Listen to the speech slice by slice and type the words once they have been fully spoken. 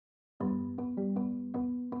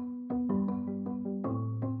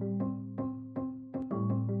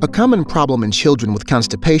A common problem in children with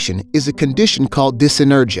constipation is a condition called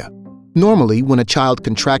dyssynergia. Normally, when a child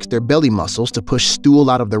contracts their belly muscles to push stool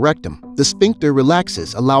out of the rectum, the sphincter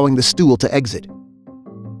relaxes, allowing the stool to exit.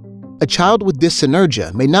 A child with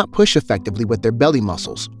dyssynergia may not push effectively with their belly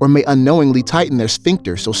muscles or may unknowingly tighten their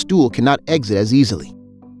sphincter so stool cannot exit as easily.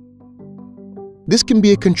 This can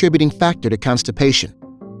be a contributing factor to constipation.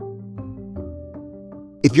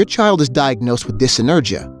 If your child is diagnosed with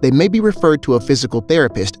dyssynergia, they may be referred to a physical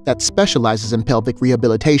therapist that specializes in pelvic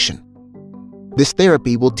rehabilitation. This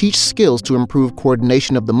therapy will teach skills to improve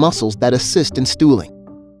coordination of the muscles that assist in stooling.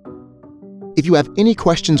 If you have any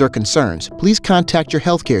questions or concerns, please contact your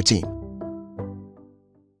healthcare team.